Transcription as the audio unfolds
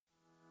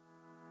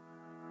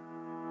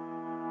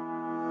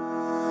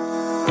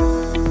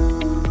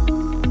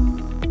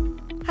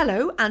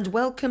Hello and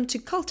welcome to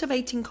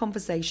Cultivating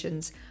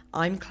Conversations.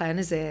 I'm Claire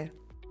Nazir.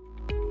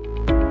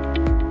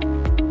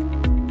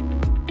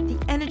 The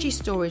energy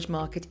storage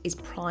market is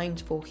primed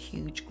for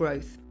huge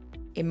growth.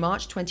 In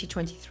March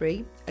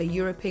 2023, a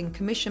European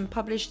Commission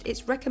published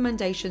its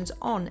recommendations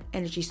on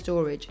energy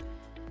storage,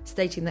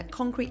 stating that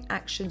concrete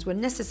actions were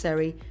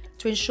necessary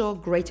to ensure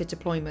greater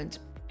deployment.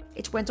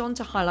 It went on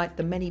to highlight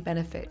the many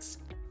benefits.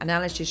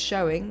 Analysis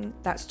showing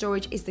that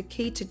storage is the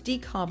key to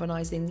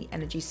decarbonising the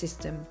energy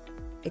system.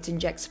 It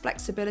injects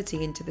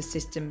flexibility into the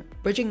system,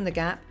 bridging the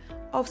gap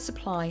of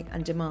supply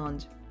and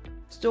demand.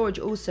 Storage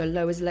also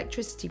lowers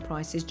electricity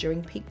prices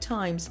during peak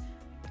times,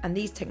 and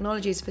these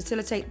technologies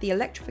facilitate the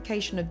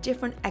electrification of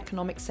different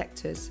economic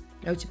sectors,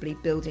 notably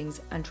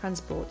buildings and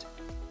transport,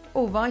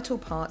 all vital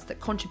parts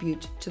that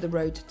contribute to the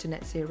road to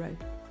net zero.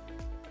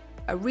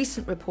 A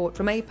recent report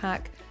from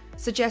APAC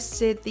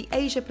suggested the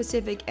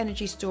Asia-Pacific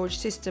energy storage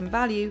system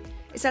value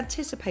is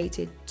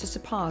anticipated to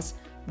surpass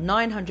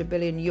 $900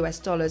 billion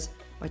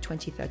by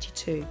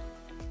 2032.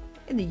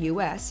 In the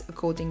US,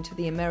 according to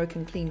the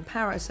American Clean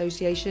Power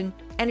Association,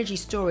 energy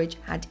storage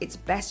had its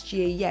best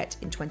year yet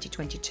in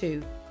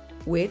 2022,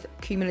 with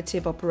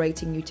cumulative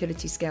operating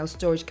utility scale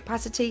storage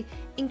capacity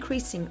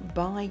increasing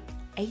by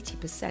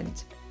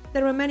 80%.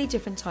 There are many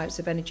different types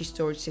of energy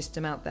storage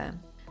system out there,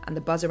 and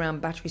the buzz around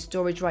battery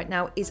storage right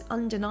now is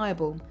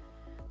undeniable.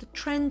 The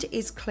trend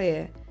is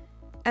clear.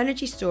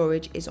 Energy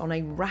storage is on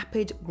a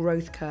rapid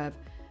growth curve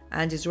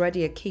and is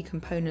already a key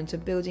component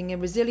of building a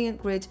resilient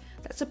grid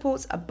that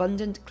supports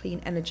abundant clean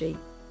energy.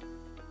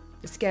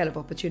 The scale of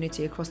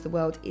opportunity across the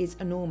world is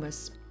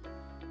enormous.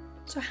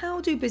 So how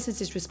do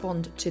businesses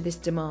respond to this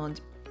demand?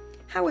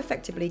 How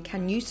effectively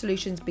can new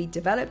solutions be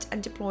developed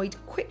and deployed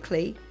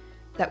quickly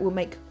that will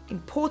make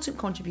important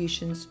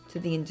contributions to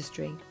the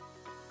industry?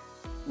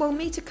 Well,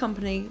 meet a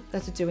company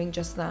that are doing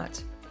just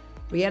that.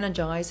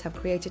 RheEnergise have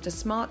created a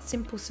smart,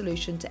 simple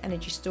solution to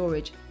energy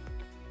storage,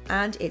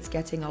 and it's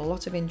getting a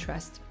lot of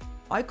interest.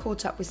 I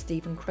caught up with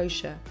Stephen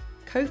Crozier,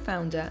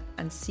 co-founder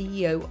and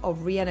CEO of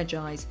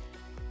RheEnergise,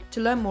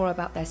 to learn more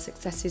about their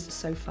successes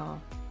so far.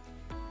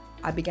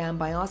 I began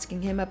by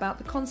asking him about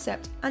the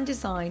concept and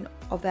design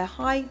of their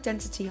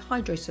high-density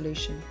hydro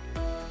solution.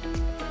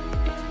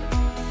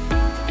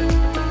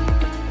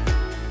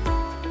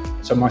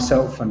 So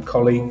myself and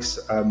colleagues,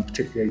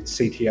 particularly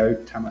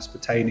CTO Tamas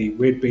Patani,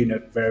 we'd been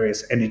at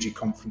various energy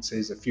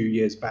conferences a few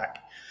years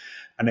back,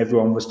 and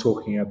everyone was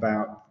talking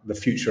about the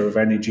future of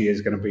energy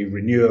is going to be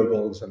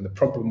renewables, and the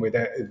problem with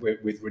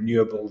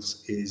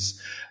renewables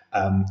is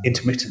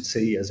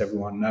intermittency, as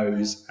everyone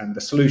knows, and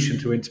the solution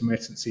to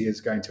intermittency is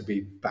going to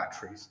be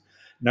batteries.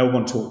 No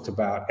one talked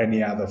about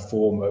any other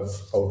form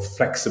of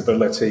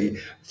flexibility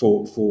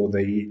for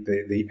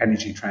the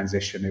energy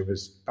transition. It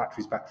was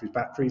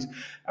batteries,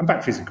 and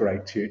batteries are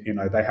great. You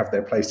know, they have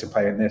their place to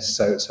play in this.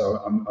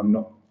 So I'm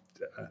not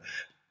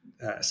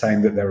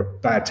saying that they're a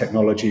bad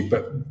technology,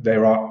 but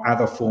there are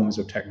other forms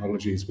of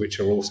technologies which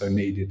are also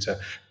needed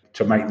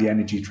to make the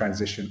energy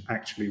transition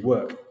actually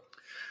work.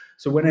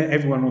 So when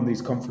everyone on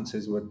these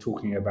conferences were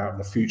talking about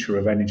the future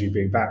of energy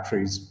being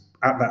batteries,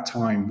 at that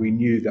time we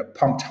knew that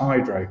pumped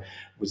hydro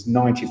was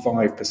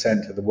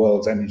 95% of the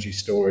world's energy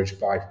storage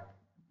by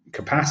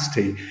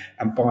capacity,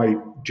 and by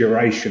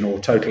duration or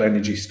total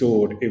energy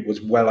stored, it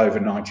was well over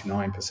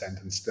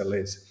 99% and still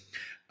is.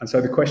 And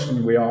so the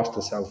question we asked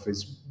ourselves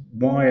is,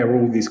 why are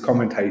all these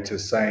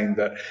commentators saying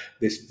that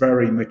this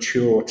very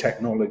mature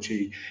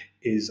technology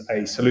is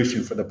a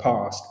solution for the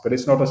past, but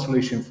it's not a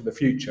solution for the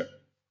future?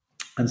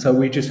 And so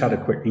we just had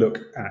a quick look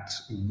at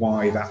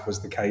why that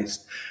was the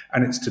case.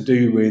 And it's to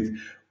do with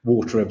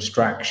water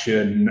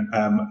abstraction,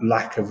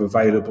 lack of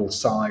available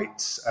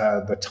sites,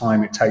 the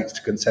time it takes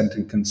to consent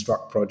and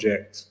construct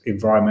projects,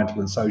 environmental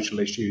and social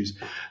issues,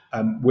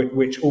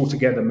 which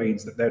altogether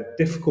means that they're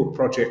difficult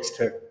projects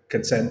to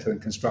consent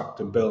and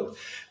construct and build,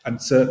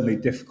 and certainly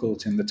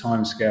difficult in the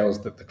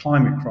timescales that the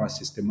climate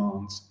crisis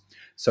demands.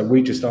 So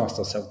we just asked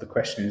ourselves the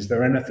question, is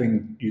there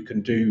anything you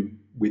can do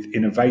with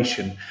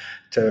innovation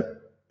to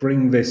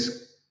bring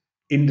this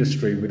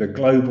industry with a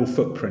global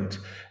footprint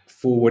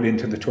forward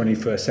into the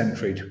 21st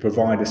century to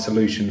provide a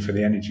solution for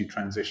the energy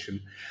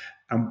transition?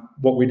 And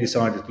what we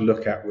decided to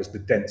look at was the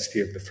density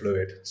of the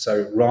fluid.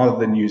 So rather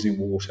than using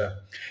water,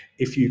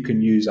 if you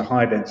can use a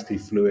high density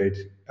fluid,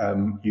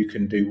 you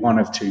can do one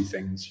of two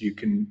things. You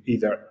can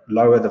either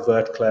lower the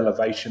vertical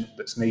elevation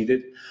that's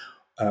needed,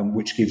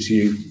 which gives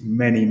you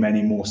many,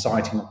 many more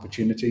siting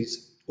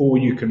opportunities, or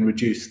you can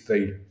reduce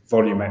the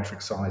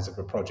volumetric size of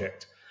a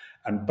project.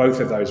 And both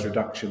of those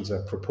reductions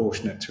are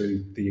proportionate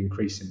to the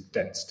increase in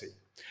density.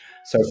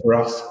 So for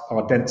us,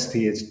 our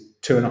density is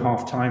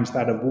 2.5 times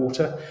that of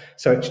water.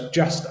 So it's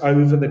just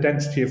over the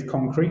density of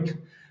concrete.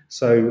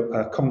 So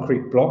a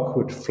concrete block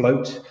would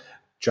float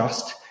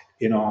just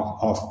in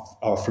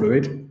our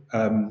fluid.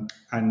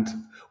 And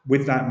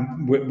with that,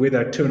 with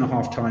a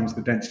 2.5 times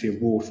the density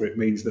of water, it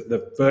means that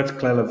the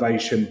vertical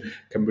elevation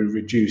can be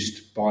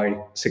reduced by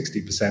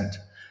 60%.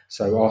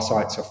 So our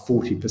sites are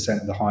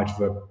 40% the height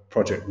of a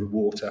project with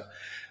water.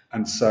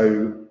 And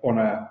so on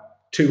a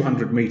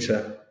 200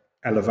 metre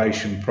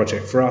elevation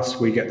project for us,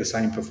 we get the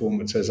same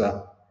performance as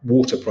a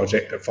water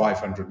project at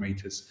 500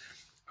 meters.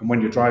 And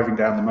when you're driving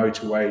down the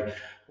motorway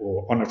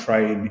or on a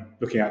train,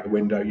 looking out the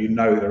window, you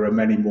know there are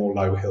many more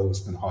low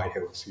hills than high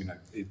hills.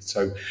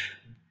 So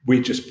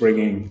we're just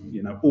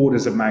bringing,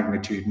 orders of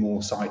magnitude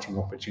more siting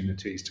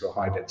opportunities to a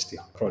high density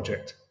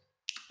project.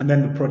 And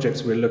then the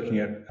projects we're looking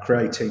at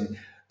creating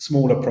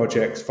smaller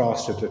projects,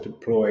 faster to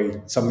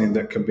deploy, something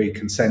that can be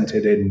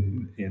consented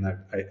in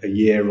a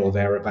year or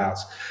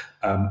thereabouts,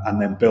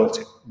 and then built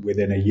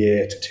within a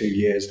year to 2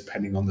 years,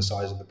 depending on the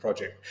size of the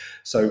project.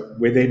 So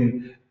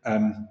within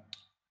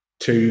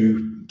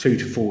 2 to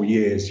 4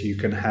 years, you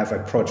can have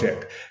a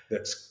project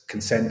that's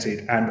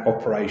consented and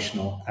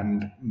operational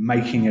and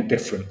making a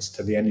difference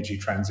to the energy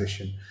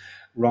transition,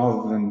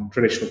 rather than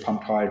traditional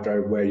pumped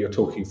hydro where you're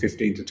talking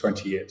 15 to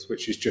 20 years,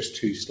 which is just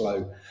too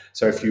slow.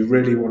 So if you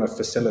really want to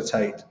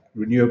facilitate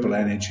renewable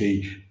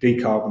energy,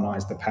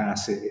 decarbonize the power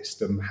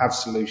system, have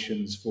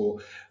solutions for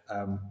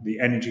the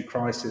energy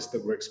crisis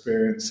that we're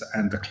experiencing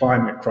and the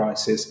climate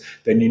crisis,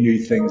 then you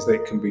need things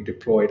that can be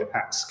deployed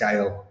at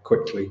scale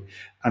quickly.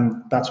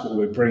 And that's what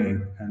we're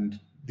bringing. And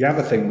the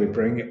other thing we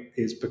bring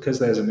is, because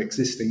there's an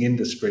existing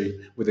industry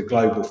with a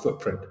global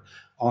footprint,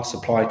 our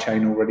supply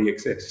chain already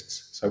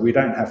exists. So we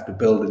don't have to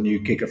build a new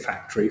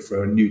gigafactory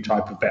for a new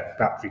type of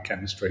battery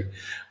chemistry.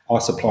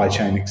 Our supply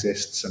chain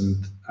exists,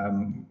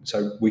 and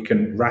so we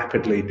can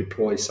rapidly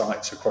deploy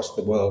sites across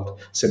the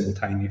world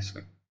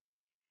simultaneously.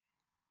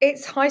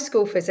 It's high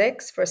school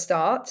physics for a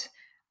start.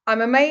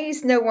 I'm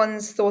amazed no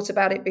one's thought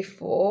about it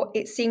before.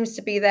 It seems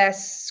to be there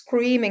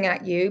screaming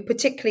at you,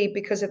 particularly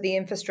because of the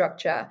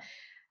infrastructure.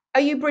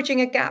 Are you bridging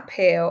a gap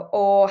here,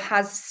 or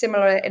has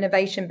similar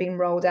innovation been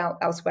rolled out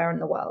elsewhere in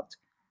the world?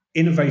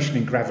 Innovation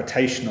in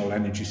gravitational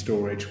energy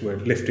storage, where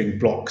lifting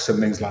blocks and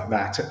things like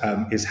that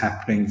is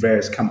happening.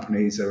 Various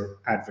companies are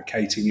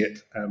advocating it,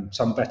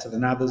 some better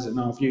than others in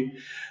our view.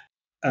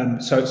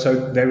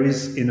 So there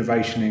is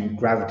innovation in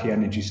gravity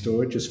energy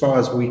storage. As far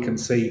as we can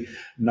see,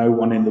 no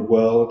one in the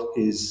world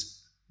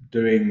is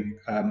doing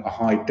a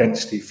high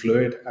density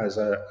fluid as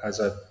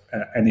a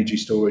energy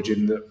storage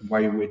in the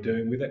way we're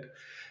doing with it.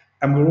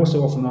 And we're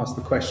also often asked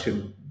the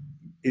question,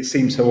 it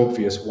seems so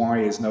obvious, why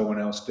is no one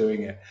else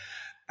doing it?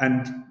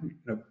 And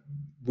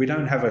we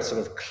don't have a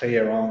sort of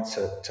clear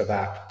answer to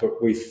that,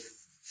 but we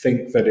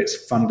think that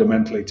it's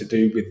fundamentally to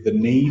do with the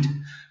need.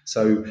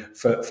 So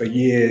for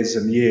years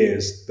and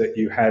years that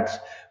you had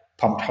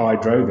pumped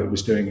hydro that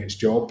was doing its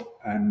job,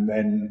 and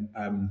then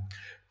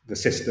the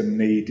system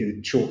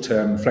needed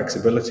short-term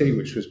flexibility,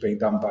 which was being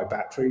done by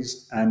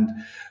batteries. And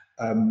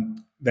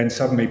then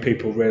suddenly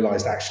people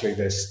realized actually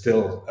there's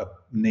still a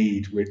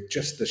need, with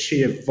just the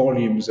sheer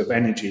volumes of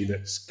energy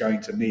that's going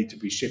to need to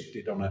be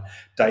shifted on a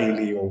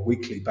daily or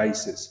weekly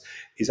basis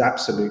is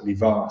absolutely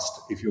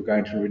vast if you're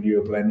going to a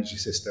renewable energy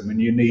system,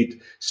 and you need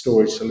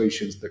storage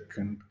solutions that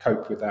can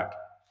cope with that.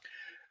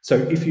 So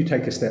if you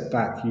take a step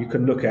back, you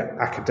can look at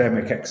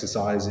academic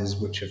exercises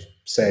which have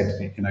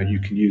said, you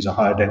can use a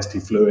higher density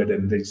fluid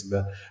and these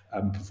are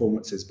the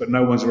performances, but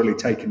no one's really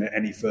taken it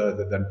any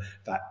further than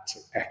that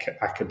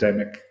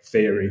academic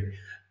theory.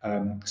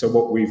 So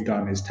what we've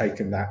done is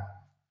taken that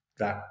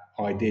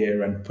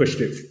idea and pushed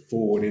it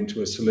forward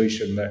into a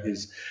solution that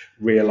is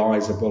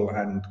realizable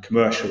and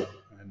commercial.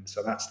 And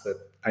so that's the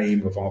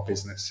aim of our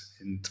business,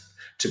 and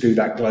to do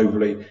that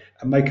globally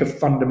and make a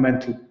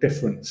fundamental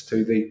difference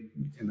to the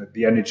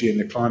energy and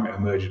the climate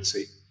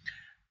emergency.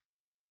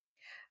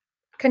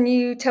 Can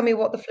you tell me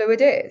what the fluid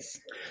is?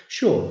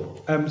 Sure.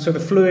 So the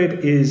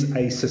fluid is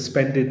a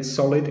suspended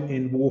solid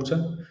in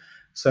water.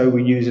 So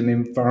we use an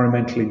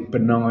environmentally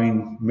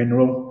benign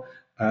mineral,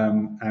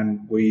 and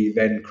we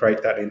then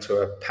create that into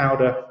a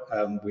powder.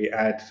 We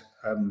add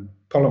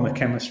polymer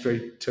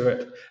chemistry to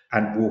it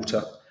and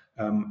water.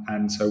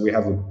 And so we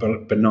have a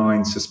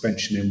benign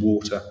suspension in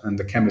water, and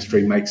the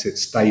chemistry makes it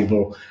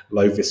stable,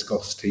 low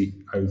viscosity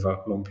over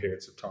long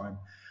periods of time.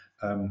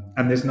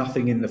 And there's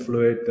nothing in the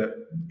fluid that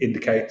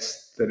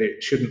indicates that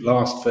it shouldn't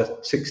last for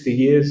 60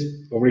 years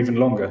or even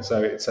longer.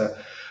 So it's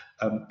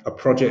a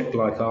project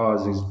like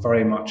ours is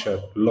very much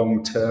a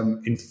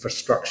long-term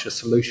infrastructure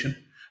solution.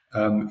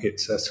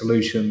 It's a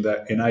solution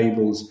that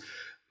enables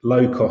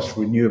low-cost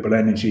renewable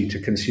energy to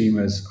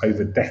consumers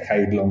over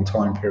decade-long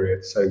time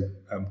periods. So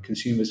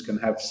consumers can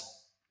have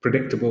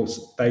predictable,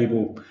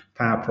 stable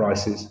power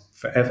prices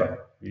forever.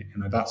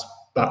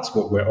 That's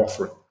what we're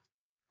offering.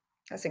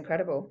 That's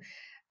incredible.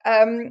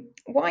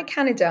 Why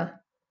Canada?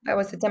 There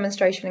was a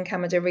demonstration in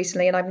Canada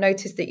recently, and I've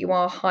noticed that you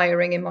are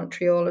hiring in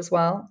Montreal as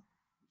well.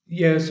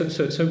 Yeah,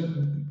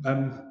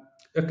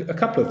 a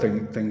couple of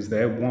things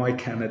there. Why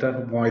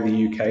Canada? Why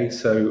the UK?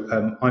 So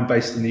I'm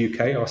based in the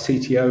UK. Our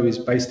CTO is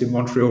based in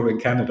Montreal in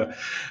Canada.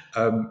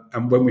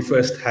 And when we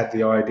first had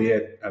the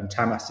idea,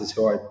 Tamas is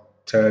who I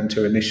turned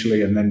to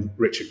initially, and then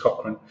Richard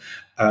Cochrane,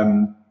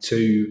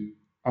 to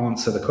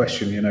answer the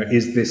question,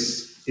 is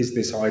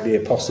this idea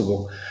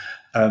possible?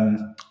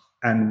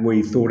 And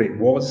we thought it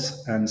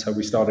was, and so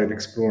we started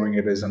exploring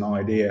it as an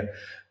idea.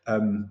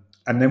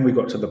 And then we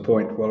got to the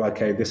point, well,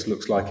 okay, this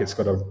looks like it's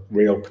got a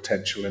real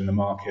potential in the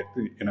market.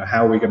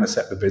 How are we going to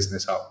set the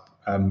business up?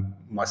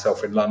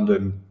 Myself in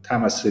London,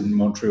 Tamas in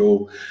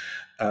Montreal.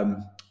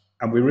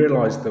 And we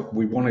realized that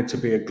we wanted to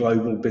be a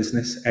global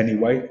business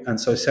anyway. And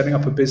so setting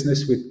up a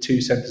business with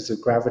two centers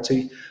of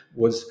gravity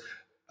was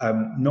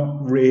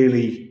not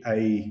really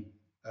a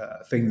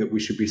thing that we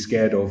should be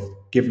scared of,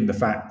 given the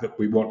fact that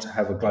we want to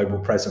have a global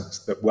presence,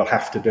 that we'll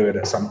have to do it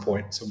at some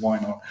point. So why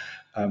not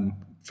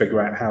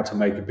figure out how to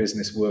make a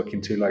business work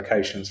in two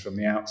locations from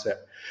the outset?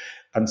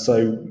 And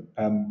so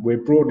we're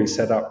broadly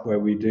set up where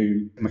we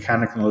do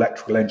mechanical and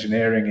electrical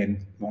engineering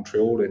in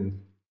Montreal,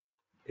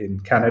 in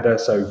Canada.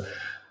 So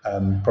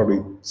probably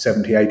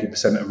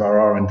 70-80% of our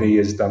R&D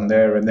is done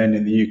there. And then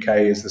in the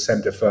UK is the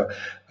centre for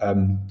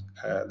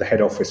the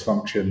head office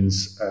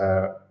functions,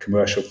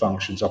 commercial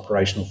functions,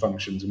 operational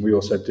functions. And we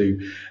also do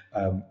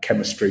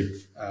chemistry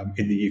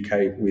in the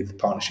UK with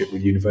partnership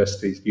with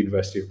universities,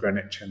 University of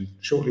Greenwich and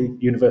shortly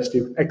University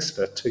of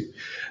Exeter too.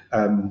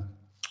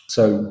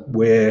 So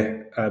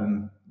we're,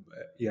 and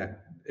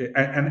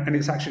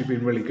it's actually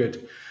been really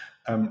good.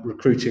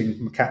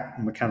 Recruiting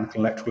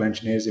mechanical electrical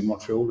engineers in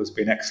Montreal has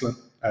been excellent,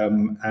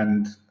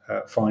 and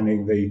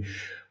finding the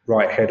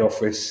right head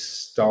office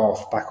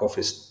staff, back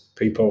office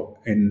people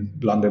in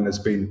London has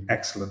been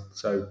excellent.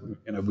 So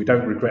we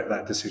don't regret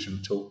that decision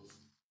at all.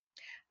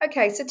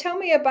 Okay, so tell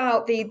me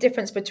about the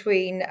difference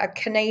between a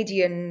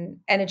Canadian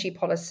energy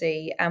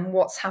policy and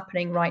what's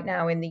happening right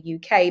now in the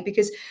UK,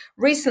 because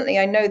recently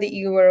I know that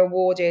you were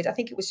awarded, I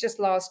think it was just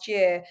last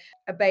year,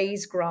 a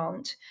BEIS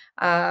grant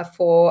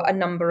for a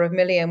number of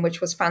million,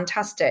 which was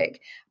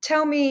fantastic.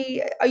 Tell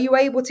me, are you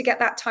able to get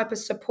that type of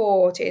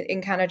support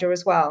in Canada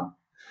as well?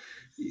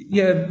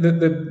 Yeah,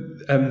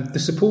 the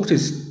support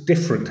is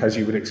different, as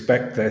you would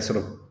expect. Their sort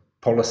of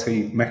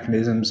policy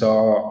mechanisms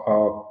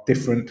are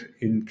different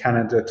in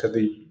Canada to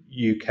the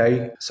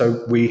UK.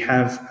 So we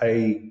have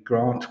a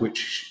grant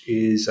which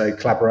is a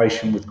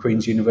collaboration with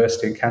Queen's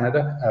University in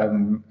Canada.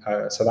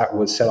 So that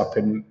was set up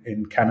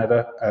in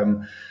Canada.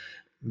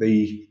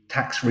 The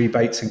tax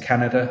rebates in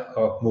Canada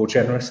are more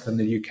generous than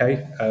the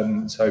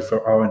UK. So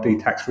for R&D,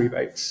 tax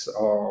rebates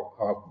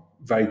are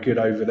very good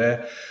over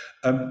there.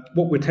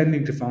 What we're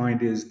tending to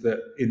find is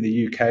that in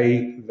the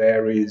UK,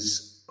 there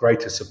is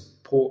greater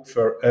support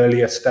for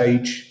earlier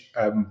stage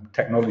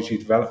technology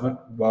development,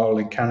 while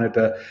in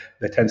Canada,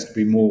 there tends to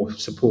be more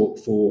support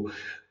for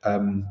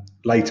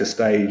later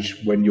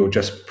stage when you're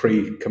just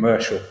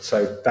pre-commercial.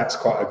 So that's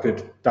quite a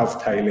good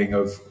dovetailing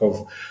of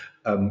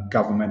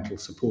governmental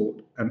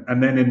support.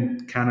 And then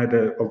in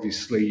Canada,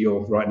 obviously,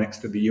 you're right next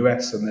to the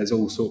US, and there's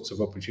all sorts of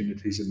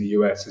opportunities in the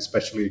US,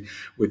 especially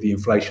with the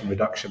Inflation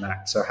Reduction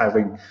Act. So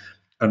having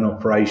an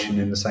operation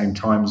in the same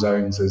time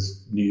zones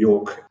as New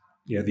York,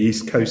 the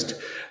East Coast,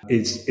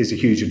 is a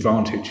huge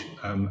advantage,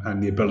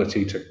 and the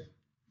ability to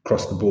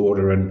cross the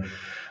border and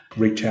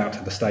reach out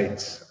to the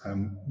States,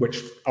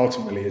 which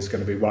ultimately is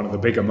going to be one of the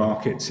bigger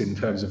markets in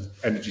terms of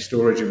energy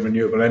storage and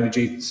renewable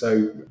energy.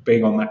 So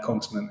being on that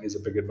continent is a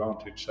big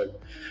advantage. So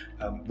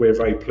we're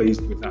very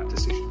pleased with that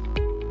decision.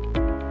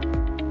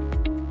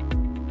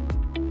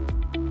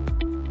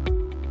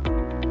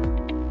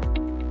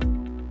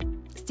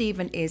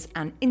 Stephen is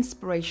an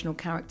inspirational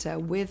character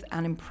with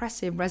an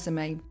impressive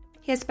resume.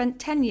 He has spent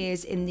 10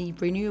 years in the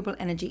renewable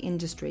energy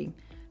industry,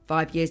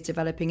 5 years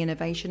developing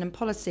innovation and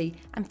policy,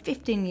 and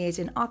 15 years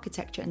in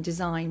architecture and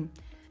design.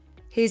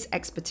 His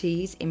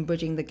expertise in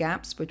bridging the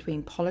gaps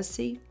between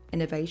policy,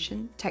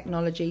 innovation,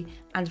 technology,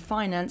 and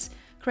finance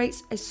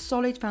creates a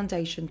solid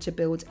foundation to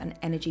build an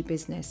energy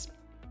business.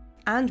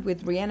 And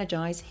with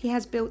RheEnergise, he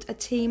has built a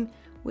team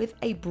with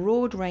a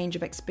broad range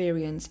of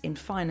experience in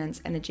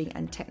finance, energy,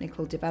 and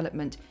technical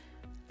development,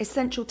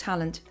 essential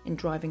talent in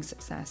driving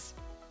success.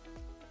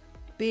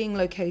 Being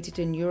located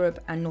in Europe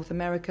and North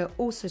America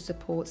also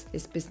supports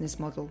this business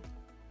model.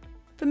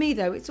 For me,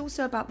 though, it's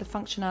also about the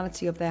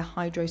functionality of their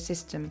hydro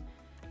system,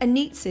 a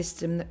neat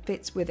system that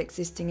fits with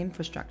existing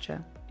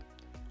infrastructure.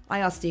 I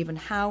asked Stephen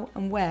how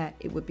and where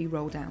it would be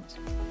rolled out.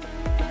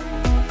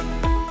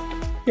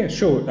 Yeah,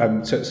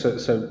 sure.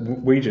 So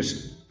we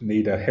just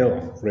need a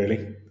hill,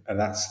 really, and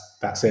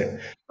that's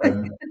it.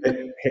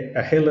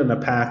 A hill and a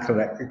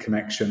power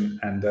connection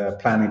and a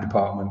planning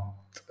department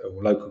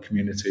or local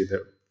community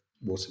that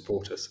will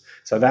support us.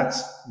 So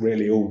that's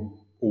really all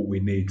we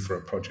need for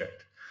a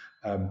project.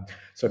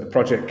 So the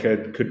project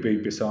could be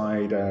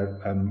beside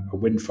a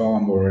wind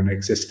farm or an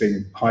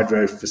existing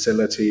hydro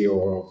facility,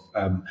 or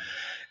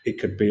it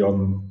could be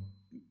on,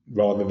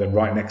 rather than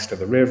right next to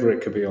the river,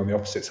 it could be on the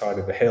opposite side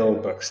of the hill,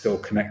 but still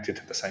connected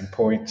to the same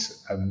point.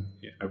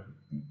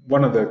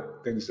 One of the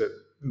things that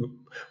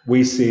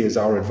we see as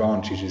our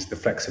advantage is the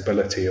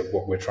flexibility of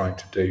what we're trying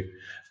to do.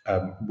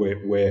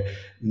 We're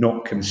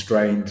not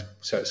constrained.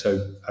 So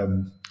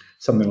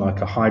something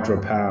like a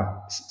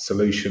hydropower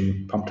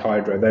solution, pumped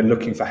hydro, they're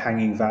looking for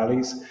hanging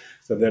valleys.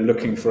 So they're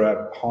looking for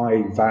a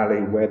high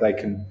valley where they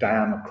can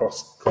dam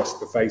across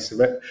the face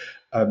of it.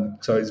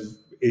 So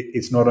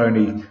it's not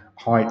only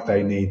height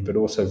they need, but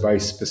also very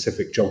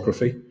specific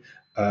geography.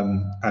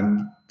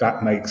 and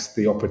that makes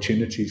the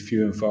opportunities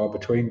few and far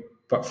between.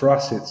 But for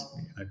us, it's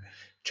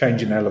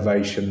changing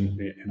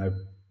elevation,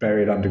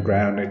 buried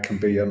underground. It can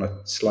be on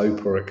a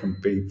slope or it can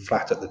be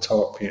flat at the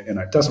top.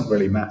 It doesn't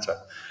really matter.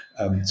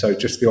 So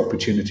just the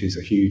opportunities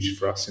are huge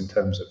for us in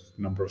terms of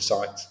number of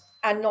sites.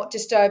 And not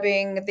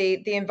disturbing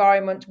the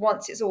environment.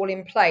 Once it's all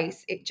in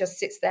place, it just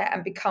sits there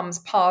and becomes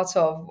part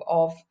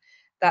of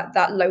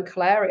that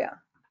local area.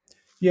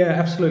 Yeah,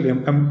 absolutely.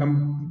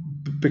 And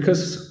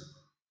because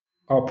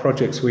our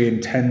projects we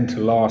intend to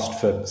last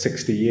for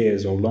 60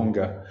 years or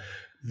longer,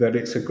 that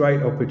it's a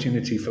great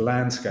opportunity for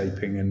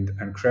landscaping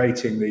and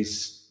creating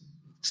these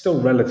still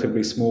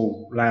relatively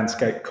small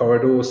landscape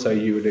corridors. So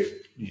you would,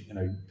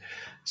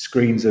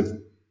 screens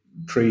of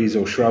trees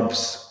or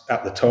shrubs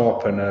at the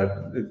top, and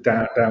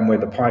down where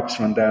the pipes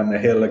run down the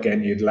hill,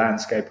 again you'd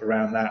landscape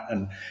around that,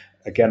 and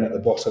again at the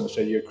bottom.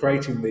 So you're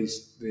creating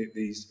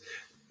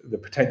the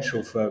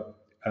potential for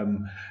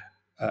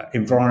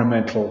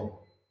environmental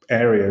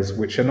areas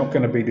which are not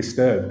going to be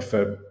disturbed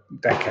for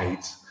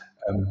decades,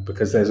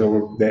 because there's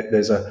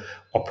a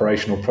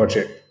operational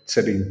project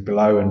sitting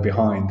below and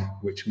behind,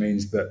 which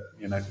means that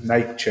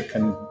nature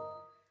can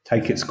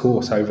take its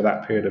course over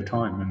that period of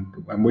time,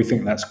 and we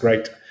think that's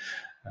great.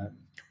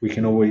 We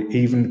can always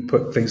even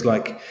put things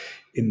like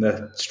in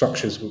the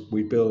structures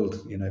we build,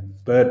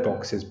 bird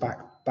boxes,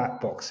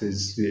 bat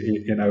boxes,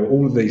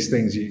 all of these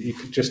things you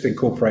could just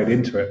incorporate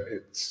into it.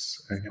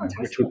 It's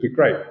which would be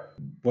great.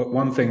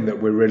 One thing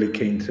that we're really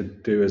keen to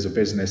do as a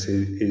business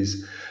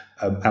is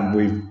and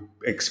we're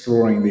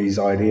exploring these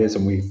ideas,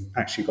 and we've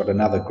actually got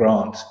another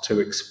grant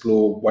to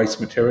explore waste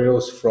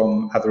materials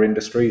from other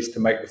industries to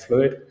make the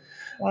fluid.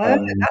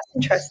 Wow, that's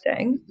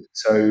interesting.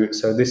 So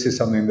this is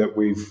something that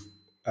we've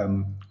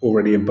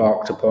already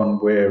embarked upon.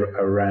 We're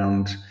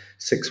around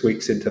 6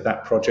 weeks into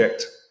that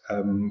project,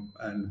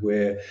 and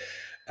we're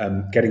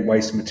getting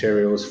waste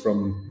materials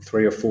from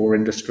 3 or 4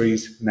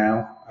 industries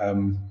now.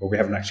 Well, we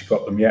haven't actually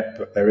got them yet,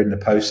 but they're in the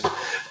post,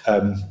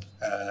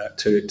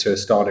 to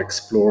start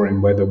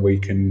exploring whether we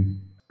can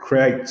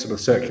create sort of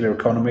circular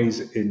economies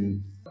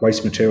in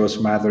waste materials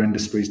from other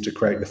industries to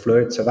create the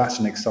fluid. So that's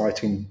an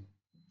exciting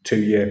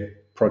 2-year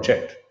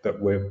project that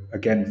we're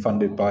again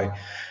funded by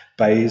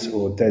BEIS,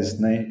 or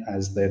DESNE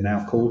as they're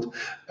now called.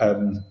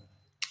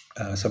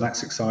 So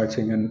that's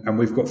exciting, and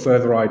we've got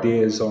further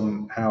ideas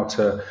on how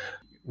to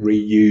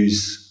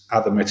reuse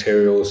other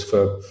materials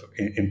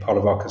in part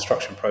of our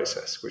construction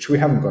process, which we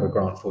haven't got a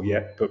grant for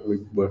yet, but we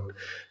were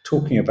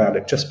talking about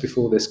it just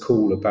before this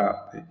call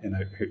about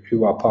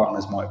who our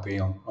partners might be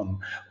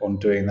on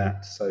doing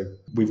that. So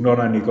we've not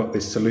only got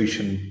this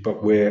solution,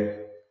 but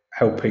we're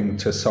helping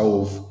to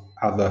solve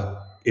other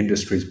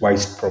industries'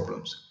 waste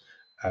problems.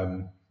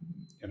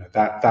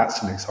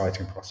 That's an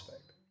exciting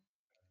prospect.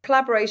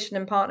 Collaboration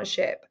and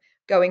partnership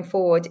going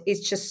forward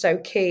is just so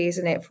key,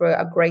 isn't it, for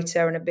a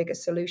greater and a bigger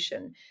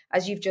solution?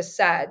 As you've just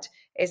said,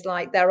 it's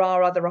like there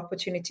are other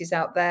opportunities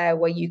out there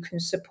where you can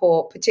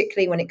support,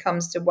 particularly when it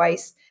comes to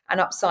waste and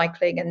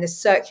upcycling, and the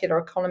circular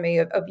economy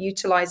of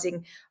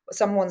utilizing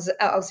someone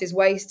else's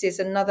waste is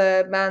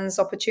another man's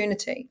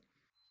opportunity.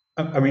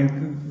 I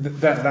mean,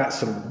 that's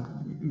sort of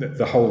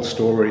the whole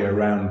story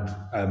around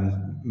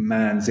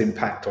man's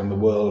impact on the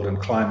world and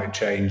climate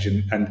change,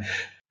 and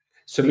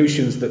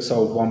solutions that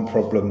solve one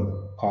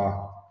problem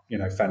are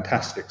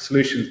fantastic.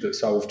 Solutions that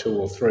solve 2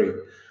 or 3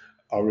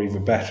 are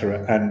even better.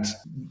 And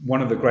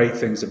one of the great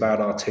things about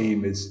our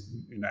team is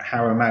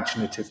how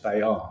imaginative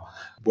they are,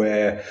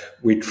 where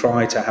we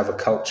try to have a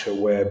culture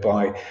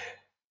whereby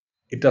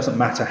it doesn't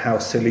matter how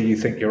silly you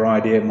think your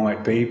idea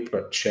might be,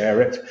 but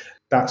share it.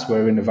 That's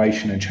where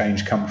innovation and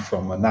change comes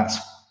from, and that's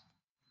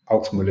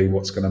ultimately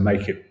what's going to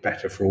make it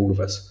better for all of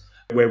us.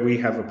 Where we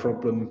have a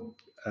problem,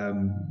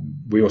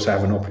 we also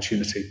have an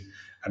opportunity,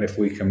 and if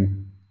we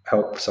can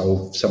help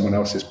solve someone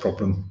else's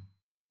problem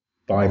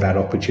by that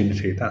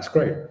opportunity, that's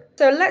great.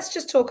 So let's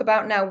just talk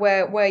about now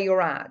where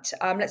you're at.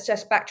 Let's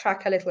just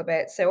backtrack a little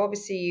bit. So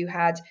obviously you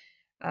had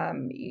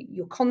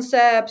your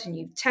concept, and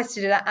you've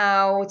tested it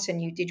out,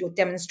 and you did your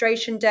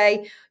demonstration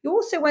day. You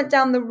also went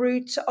down the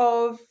route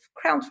of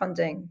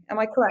crowdfunding. Am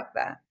I correct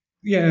there?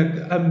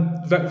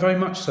 Yeah, very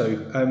much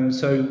so.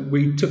 So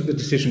we took the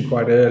decision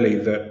quite early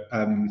that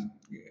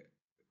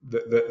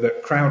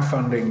that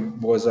crowdfunding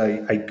was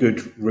a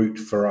good route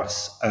for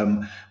us.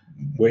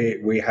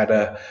 We had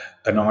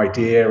an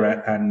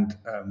idea and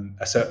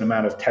a certain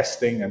amount of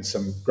testing and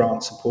some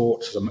grant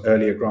support, some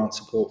earlier grant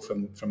support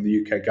from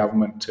the UK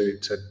government to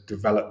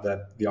develop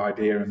the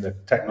idea and the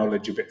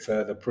technology a bit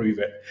further, prove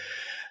it.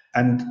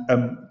 And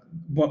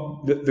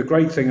what the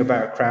great thing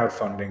about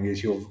crowdfunding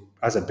is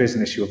as a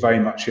business, you're very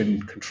much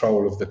in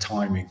control of the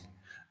timing.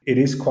 It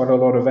is quite a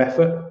lot of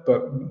effort,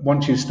 but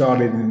once you've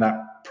started in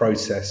that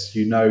process,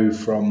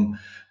 from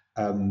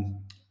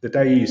the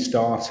day you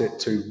start it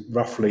to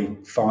roughly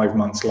 5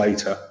 months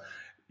later,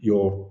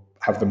 you'll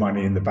have the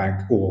money in the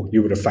bank, or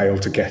you would have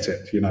failed to get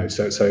it.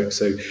 So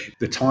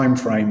the time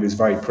frame is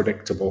very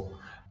predictable,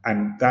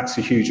 and that's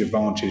a huge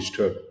advantage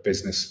to a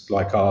business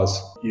like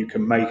ours. You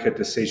can make a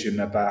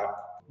decision about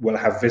we'll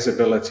have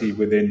visibility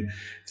within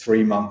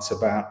 3 months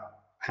about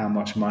how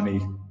much money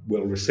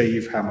we'll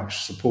receive, how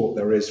much support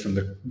there is from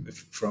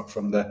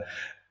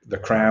the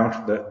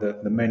crowd,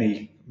 the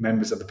many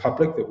members of the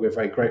public that we're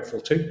very grateful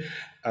to.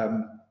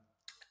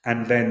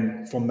 And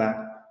then from that,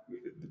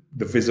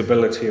 the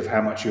visibility of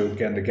how much you're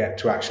going to get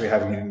to actually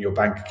having it in your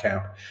bank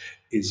account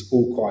is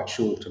all quite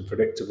short and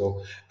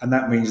predictable. And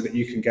that means that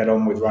you can get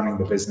on with running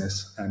the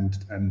business and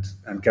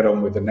get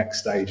on with the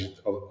next stage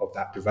of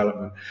that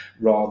development,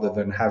 rather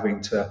than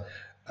having to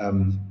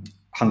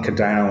hunker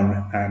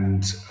down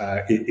and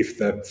if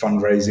the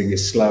fundraising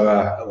is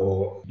slower,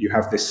 or you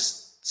have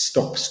this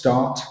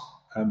stop-start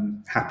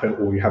happen,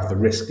 or you have the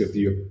risk of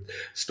you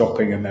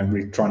stopping and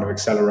then trying to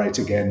accelerate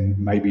again,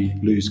 maybe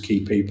lose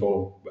key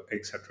people,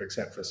 etc.,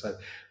 etc. So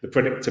the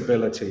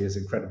predictability is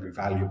incredibly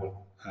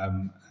valuable,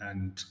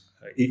 and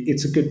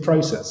it's a good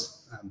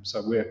process.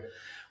 So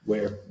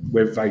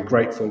we're very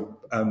grateful.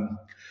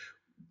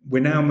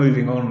 We're now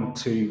moving on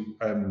to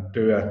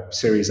do a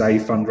Series A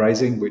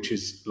fundraising, which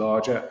is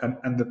larger,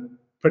 and the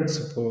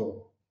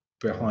principle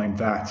behind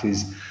that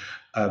is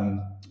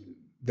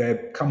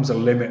there comes a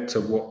limit to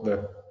what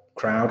the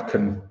crowd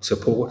can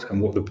support,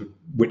 and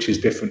which is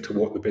different to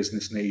what the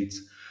business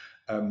needs.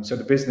 So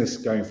the business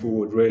going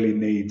forward really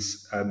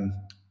needs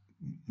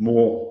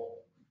more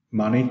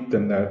money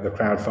than the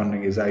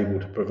crowdfunding is able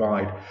to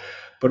provide.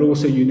 But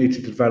also you need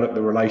to develop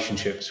the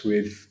relationships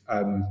with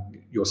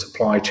your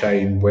supply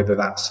chain, whether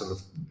that's sort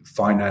of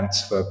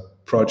finance for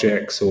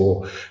projects,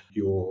 or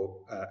your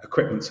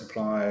equipment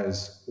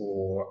suppliers,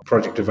 or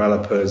project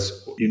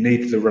developers. You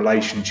need the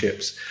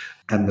relationships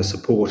and the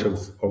support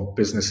of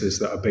businesses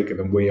that are bigger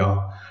than we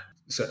are.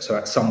 So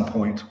at some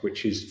point,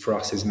 which is for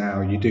us is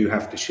now, you do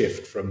have to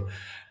shift from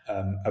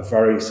a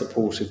very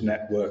supportive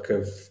network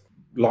of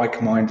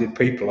like-minded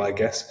people, I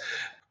guess.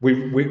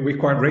 We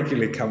quite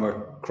regularly come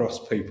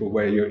across people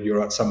where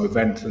you're at some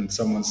event and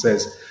someone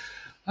says,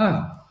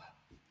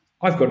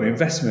 I've got an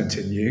investment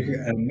in you,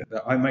 and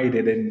I made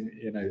it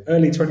in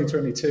early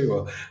 2022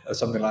 or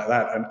something like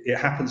that. And it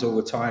happens all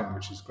the time,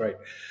 which is great.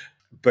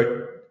 But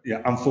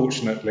yeah,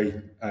 unfortunately,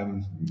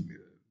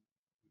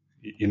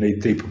 you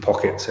need deeper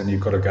pockets, and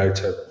you've got to go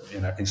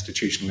to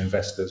institutional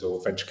investors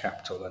or venture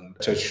capital, and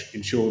to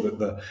ensure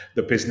that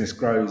the business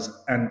grows.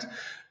 And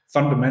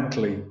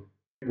fundamentally,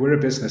 we're a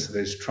business that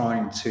is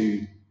trying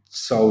to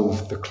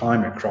solve the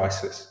climate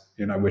crisis.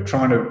 We're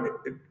trying to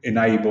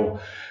enable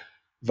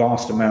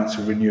vast amounts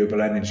of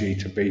renewable energy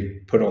to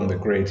be put on the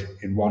grid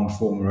in one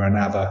form or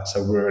another.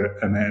 So we're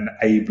an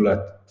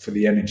enabler for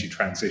the energy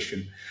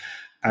transition.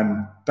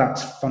 And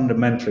that's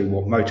fundamentally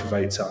what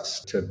motivates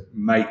us to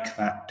make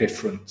that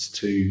difference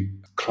to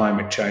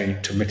climate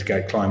change, to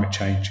mitigate climate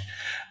change.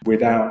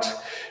 Without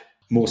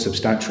more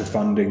substantial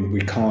funding,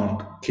 we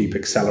can't keep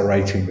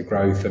accelerating the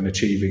growth and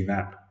achieving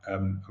that.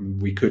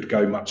 We could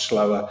go much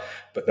slower,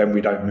 but then we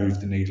don't move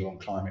the needle on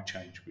climate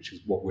change, which is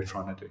what we're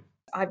trying to do.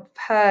 I've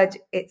heard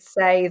it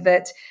say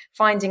that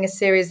finding a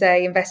Series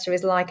A investor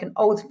is like an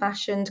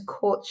old-fashioned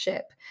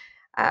courtship.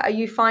 Are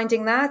you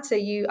finding that? Are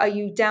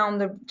you down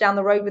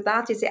the road with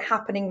that? Is it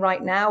happening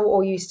right now,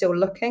 or are you still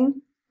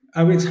looking?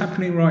 Oh, it's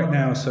happening right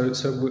now. So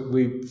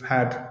we've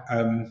had.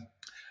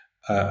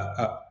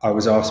 I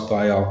was asked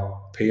by our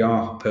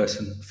PR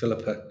person,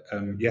 Philippa,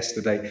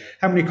 yesterday,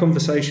 how many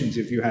conversations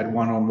have you had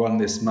one-on-one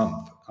this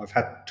month? I've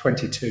had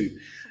 22.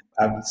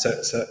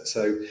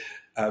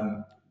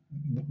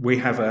 We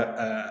have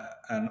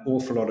an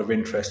awful lot of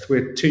interest.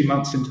 We're 2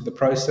 months into the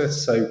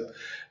process, so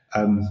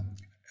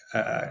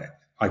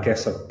I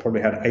guess I've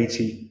probably had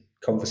 80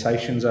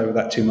 conversations over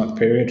that 2-month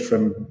period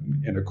from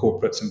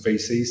corporates and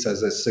VCs. So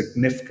there's a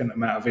significant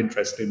amount of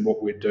interest in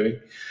what we're doing.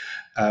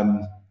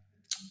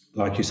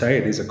 Like you say,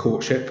 it is a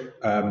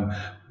courtship.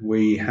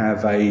 We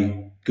have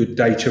a good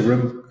data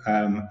room,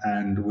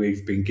 and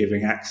we've been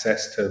giving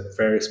access to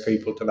various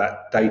people to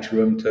that data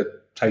room to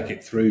take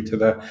it through to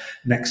the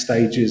next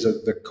stages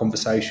of the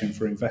conversation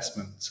for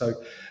investment. So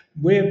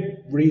we're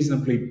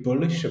reasonably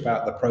bullish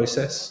about the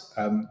process.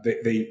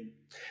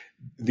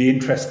 The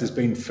interest has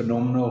been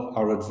phenomenal.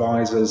 Our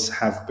advisors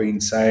have been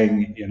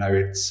saying,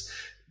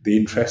 the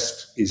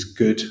interest is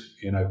good,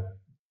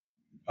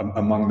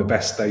 among the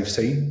best they've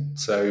seen.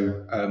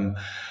 So,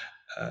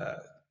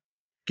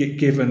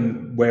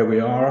 given where we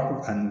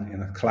are,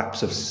 and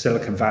collapse of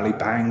Silicon Valley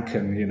Bank,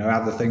 and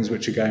other things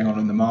which are going on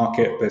in the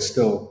market, there's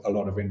still a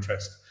lot of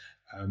interest.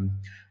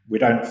 We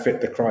don't fit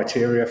the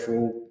criteria for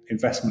all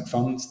investment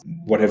funds,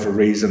 whatever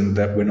reason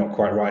that we're not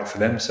quite right for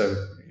them. So,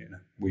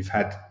 we've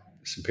had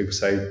some people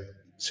say,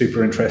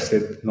 super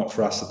interested, not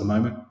for us at the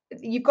moment.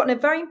 You've got a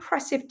very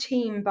impressive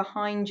team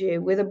behind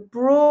you with a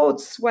broad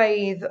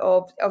swathe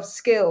of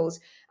skills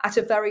at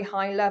a very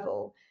high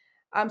level.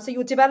 So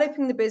you're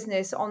developing the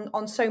business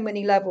on so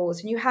many levels.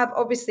 And you have,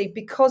 obviously,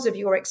 because of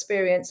your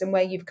experience and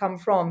where you've come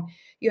from,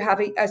 you have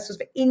a sort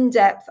of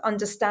in-depth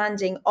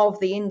understanding of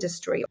the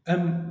industry.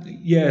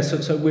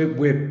 So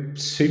we're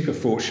super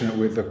fortunate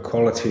with the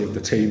quality of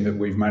the team that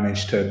we've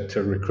managed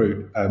to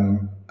recruit.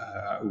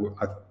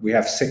 We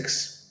have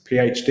 6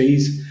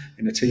 PhDs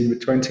in a team of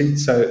 20,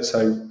 so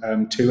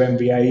two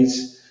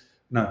MBAs,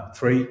 no,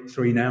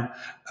 three now,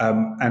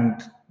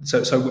 and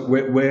so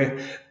we're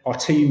our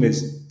team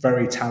is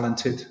very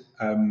talented.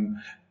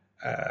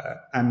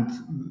 And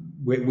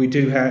we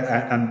do have,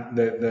 and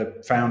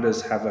the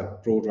founders have a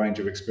broad range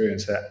of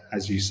experience,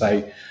 as you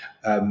say,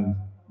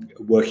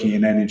 working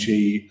in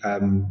energy,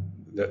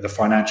 the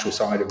financial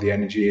side of the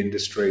energy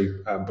industry,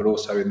 but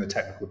also in the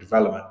technical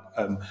development.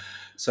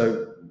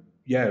 So,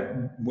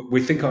 yeah,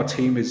 we think our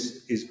team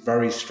is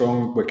very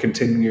strong. We're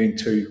continuing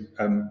to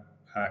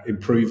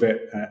improve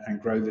it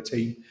and grow the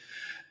team.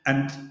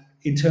 And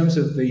in terms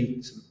of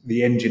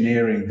the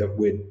engineering that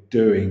we're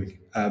doing,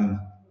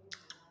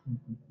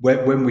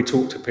 when we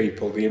talk to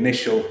people, the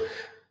initial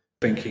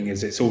thinking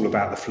is it's all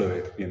about the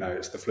fluid.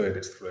 It's the fluid,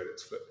 it's the fluid,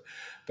 it's the fluid.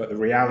 But the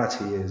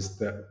reality is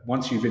that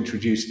once you've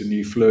introduced a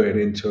new fluid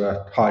into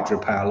a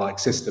hydropower-like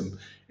system,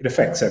 it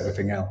affects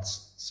everything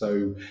else.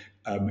 So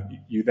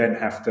you then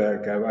have to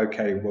go,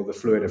 okay, well, the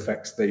fluid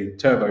affects the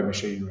turbo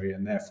machinery,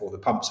 and therefore the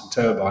pumps and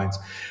turbines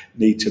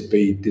need to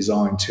be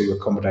designed to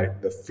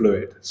accommodate the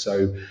fluid.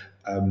 So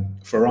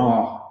for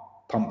our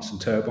pumps and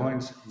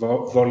turbines,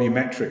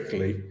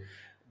 volumetrically,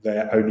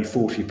 they're only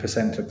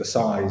 40% of the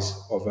size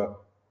of a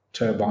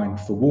turbine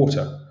for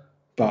water,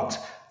 but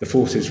the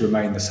forces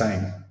remain the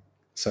same.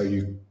 So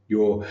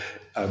your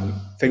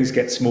things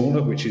get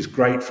smaller, which is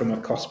great from a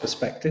cost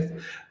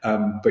perspective,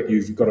 but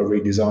you've got to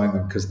redesign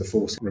them because the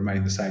forces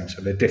remain the same.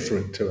 So they're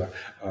different to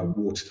a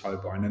water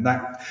turbine,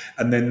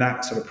 and then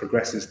that sort of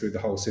progresses through the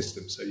whole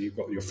system. So you've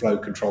got your flow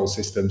control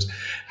systems,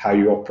 how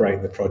you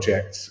operate the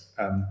project,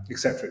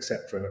 etc.,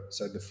 etc.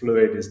 So the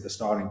fluid is the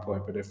starting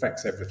point, but it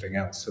affects everything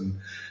else. And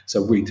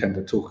so we tend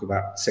to talk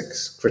about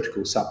 6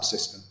 critical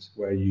subsystems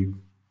where you've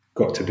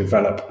got to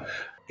develop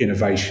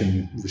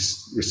innovation,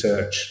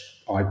 research,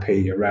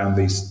 IP around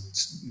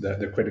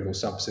the critical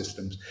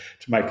subsystems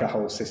to make a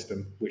whole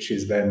system, which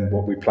is then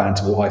what we plan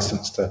to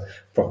license to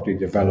property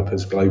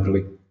developers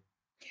globally.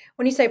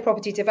 When you say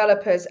property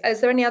developers, is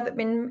there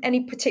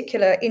any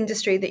particular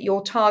industry that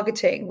you're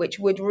targeting which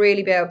would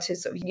really be able to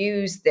sort of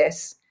use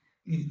this?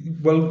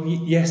 Well,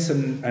 yes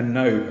and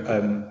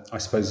no, I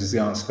suppose is the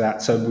answer to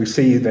that. So we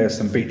see there's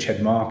some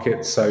beachhead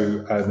markets.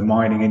 So the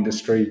mining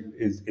industry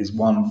is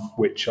one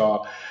which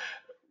are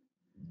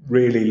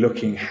really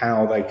looking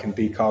how they can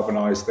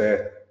decarbonise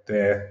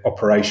their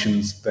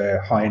operations,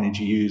 their high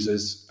energy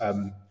users,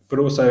 but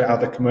also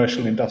other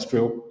commercial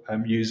industrial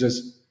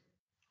users.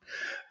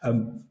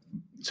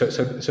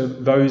 So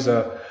those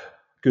are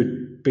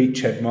good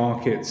beachhead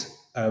markets,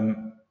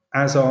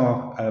 as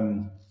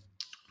are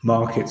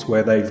markets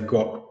where they've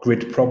got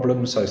grid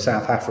problems. So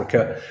South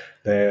Africa,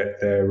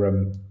 their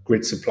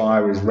grid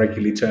supplier is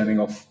regularly turning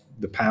off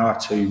the power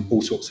to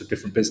all sorts of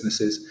different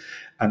businesses.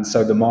 And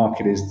so the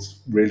market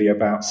is really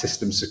about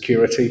system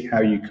security, how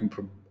you can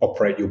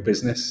operate your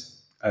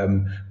business,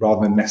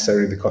 rather than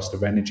necessarily the cost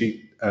of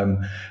energy.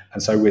 And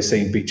so we're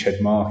seeing beachhead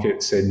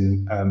markets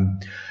in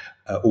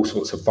all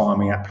sorts of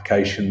farming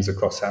applications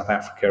across South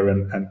Africa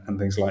and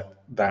things like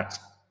that.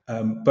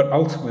 But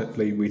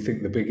ultimately, we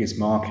think the biggest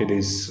market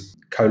is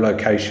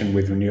co-location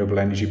with renewable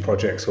energy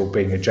projects, or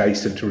being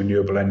adjacent to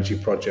renewable energy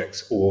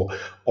projects, or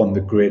on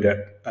the grid at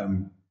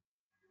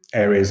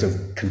areas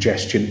of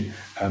congestion,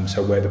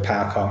 so where the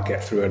power can't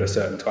get through at a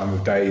certain time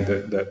of day,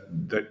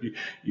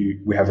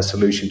 we have a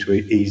solution to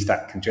ease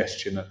that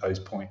congestion at those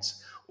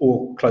points,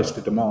 or close to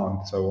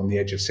demand, so on the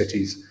edge of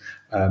cities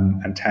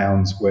and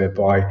towns,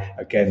 whereby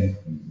again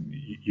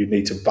you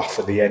need to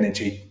buffer the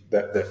energy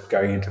that's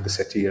going into the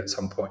city at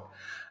some point.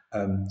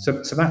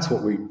 So that's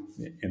what we,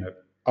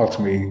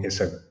 ultimately it's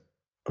a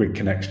grid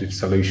connected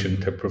solution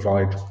to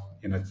provide,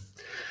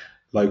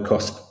 low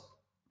cost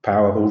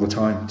power all the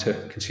time to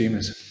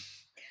consumers.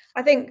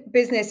 I think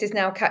business is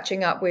now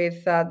catching up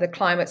with the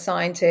climate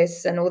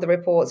scientists and all the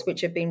reports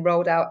which have been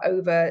rolled out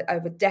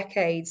over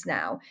decades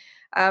now.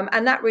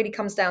 And that really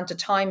comes down to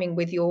timing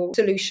with your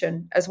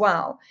solution as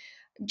well.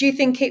 Do you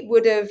think it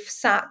would have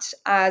sat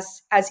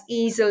as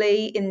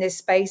easily in this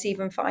space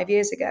even 5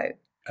 years ago?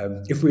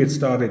 If we had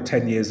started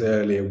 10 years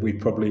earlier, we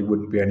probably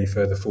wouldn't be any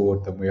further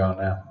forward than we are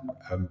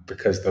now,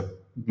 because the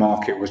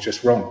market was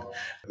just wrong.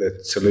 The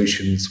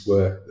solutions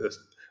were a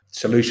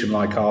solution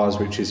like ours,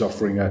 which is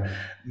offering a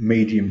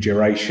medium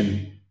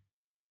duration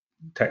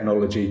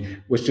technology,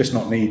 was just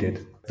not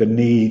needed. The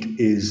need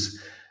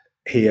is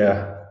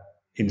here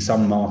in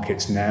some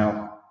markets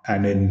now,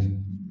 and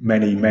in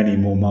many, many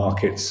more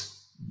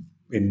markets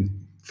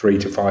in 3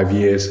 to 5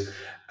 years,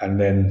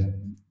 and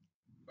then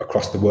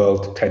across the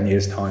world 10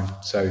 years' time.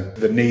 So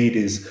the need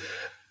is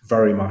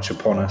very much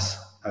upon us.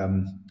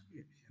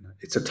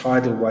 It's a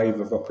tidal wave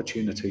of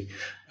opportunity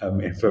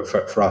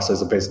for us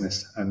as a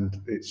business,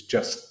 and it's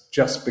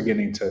just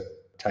beginning to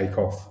take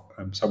off.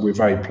 So we're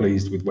very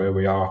pleased with where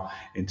we are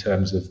in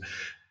terms of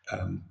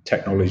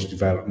technology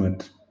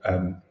development,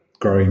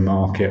 growing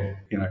market.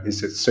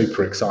 It's a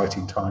super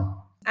exciting time.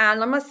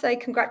 And I must say,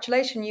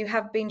 congratulations, you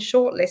have been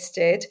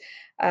shortlisted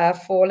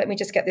for, let me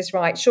just get this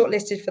right,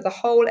 shortlisted for the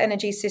Whole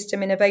Energy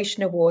System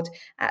Innovation Award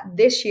at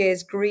this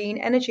year's Green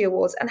Energy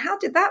Awards. And how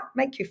did that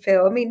make you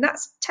feel? I mean,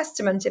 that's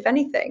testament, if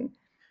anything.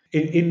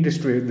 In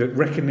industry, the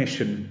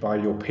recognition by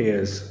your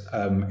peers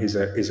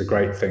is a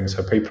great thing.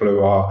 So people who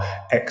are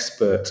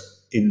expert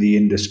in the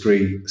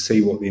industry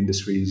see what the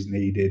industry is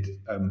needed,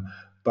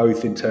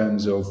 both in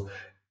terms of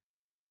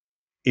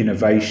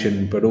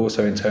innovation, but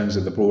also in terms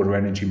of the broader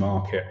energy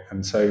market.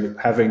 And so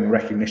having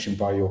recognition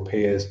by your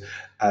peers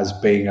as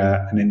being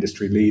an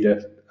industry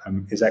leader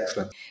is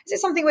excellent. Is it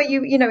something where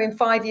you know, in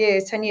 5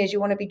 years, 10 years, you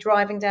want to be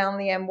driving down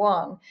the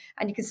M1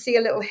 and you can see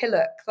a little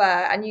hillock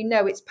there and you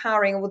know it's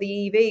powering all the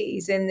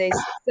EVs in this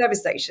service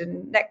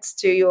station next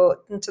to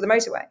the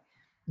motorway?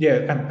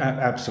 Yeah,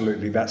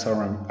 absolutely. That's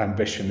our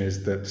ambition,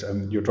 is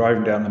that you're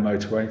driving down the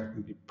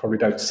motorway. You probably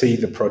don't see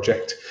the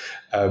project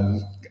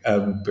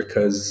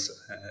because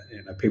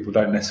people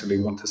don't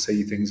necessarily want to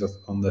see things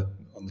on the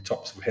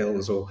tops of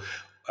hills, or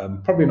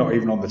probably not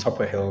even on the top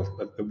of a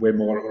hill. We're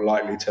more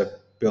likely to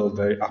build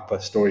the upper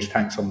storage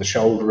tanks on the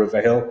shoulder of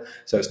a hill,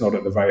 so it's not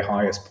at the very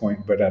highest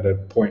point, but at a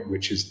point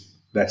which is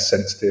less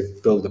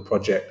sensitive. Build the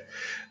project,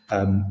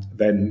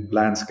 then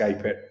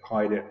landscape it,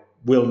 hide it.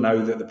 We'll know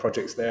that the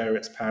project's there,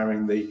 it's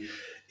powering the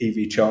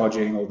EV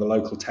charging or the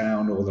local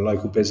town or the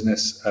local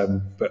business,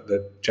 but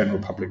the general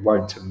public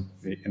won't,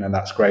 and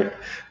that's great.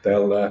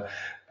 They'll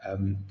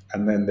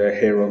and then they're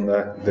here on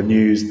the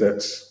news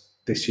that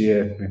this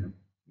year,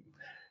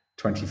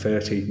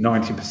 2030,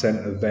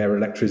 90% of their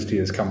electricity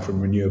has come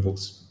from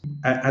renewables.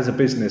 As a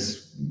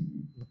business,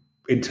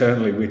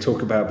 internally, we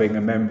talk about being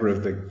a member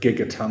of the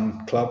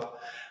Gigaton Club,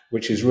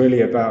 which is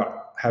really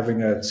about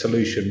having a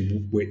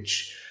solution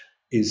which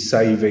is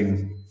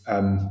saving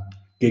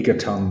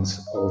gigatons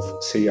of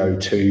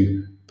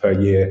CO2 per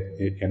year,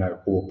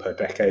 or per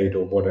decade,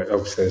 or whatever.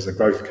 Obviously, there's a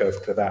growth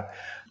curve to that,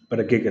 but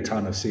a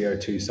gigaton of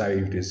CO2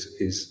 saved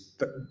is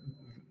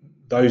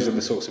those are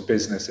the sorts of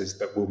businesses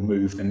that will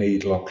move the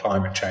needle on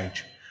climate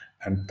change,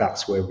 and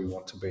that's where we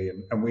want to be.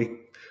 And we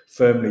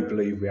firmly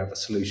believe we have a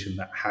solution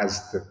that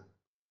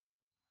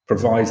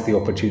provides the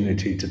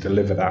opportunity to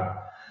deliver that.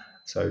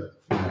 So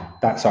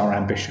that's our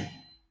ambition.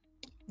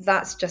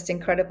 That's just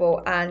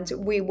incredible. And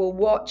we will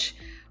watch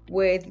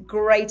with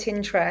great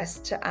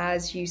interest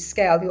as you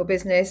scale your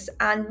business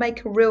and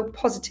make a real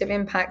positive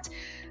impact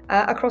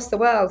across the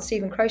world.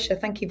 Stephen Crosher,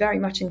 thank you very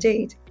much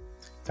indeed.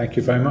 Thank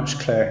you very much,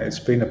 Claire. It's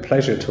been a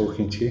pleasure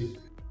talking to you.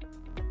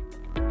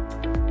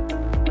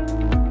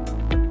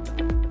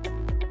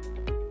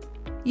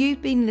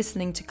 You've been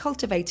listening to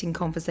Cultivating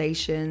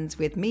Conversations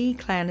with me,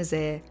 Claire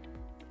Nazir.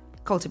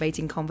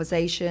 Cultivating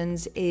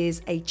Conversations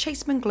is a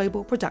Chaseman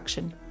Global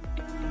production.